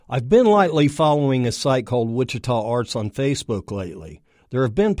I've been lightly following a site called Wichita Arts on Facebook lately. There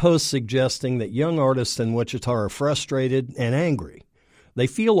have been posts suggesting that young artists in Wichita are frustrated and angry. They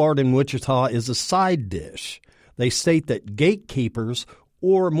feel art in Wichita is a side dish. They state that gatekeepers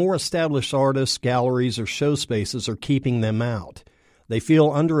or more established artists, galleries, or show spaces are keeping them out. They feel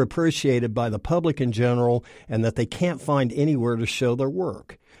underappreciated by the public in general and that they can't find anywhere to show their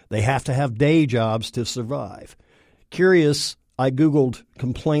work. They have to have day jobs to survive. Curious, I Googled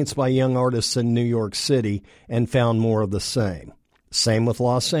complaints by young artists in New York City and found more of the same. Same with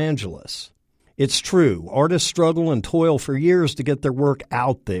Los Angeles. It's true, artists struggle and toil for years to get their work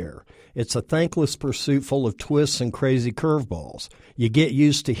out there. It's a thankless pursuit full of twists and crazy curveballs. You get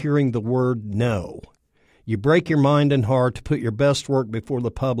used to hearing the word no. You break your mind and heart to put your best work before the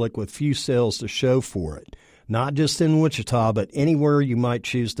public with few sales to show for it, not just in Wichita, but anywhere you might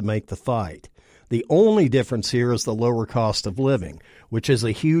choose to make the fight. The only difference here is the lower cost of living, which is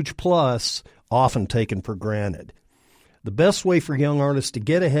a huge plus, often taken for granted. The best way for young artists to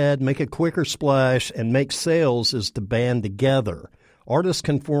get ahead, make a quicker splash, and make sales is to band together. Artists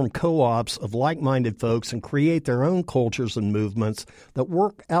can form co-ops of like-minded folks and create their own cultures and movements that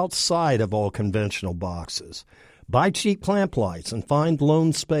work outside of all conventional boxes. Buy cheap clamp lights and find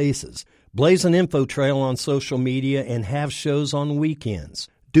lone spaces. Blaze an info trail on social media and have shows on weekends.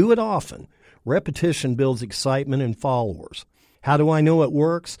 Do it often. Repetition builds excitement and followers. How do I know it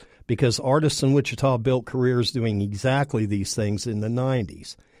works? Because artists in Wichita built careers doing exactly these things in the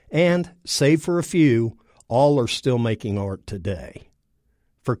 90s. And, save for a few, all are still making art today.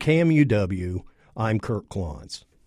 For KMUW, I'm Curt Clonts.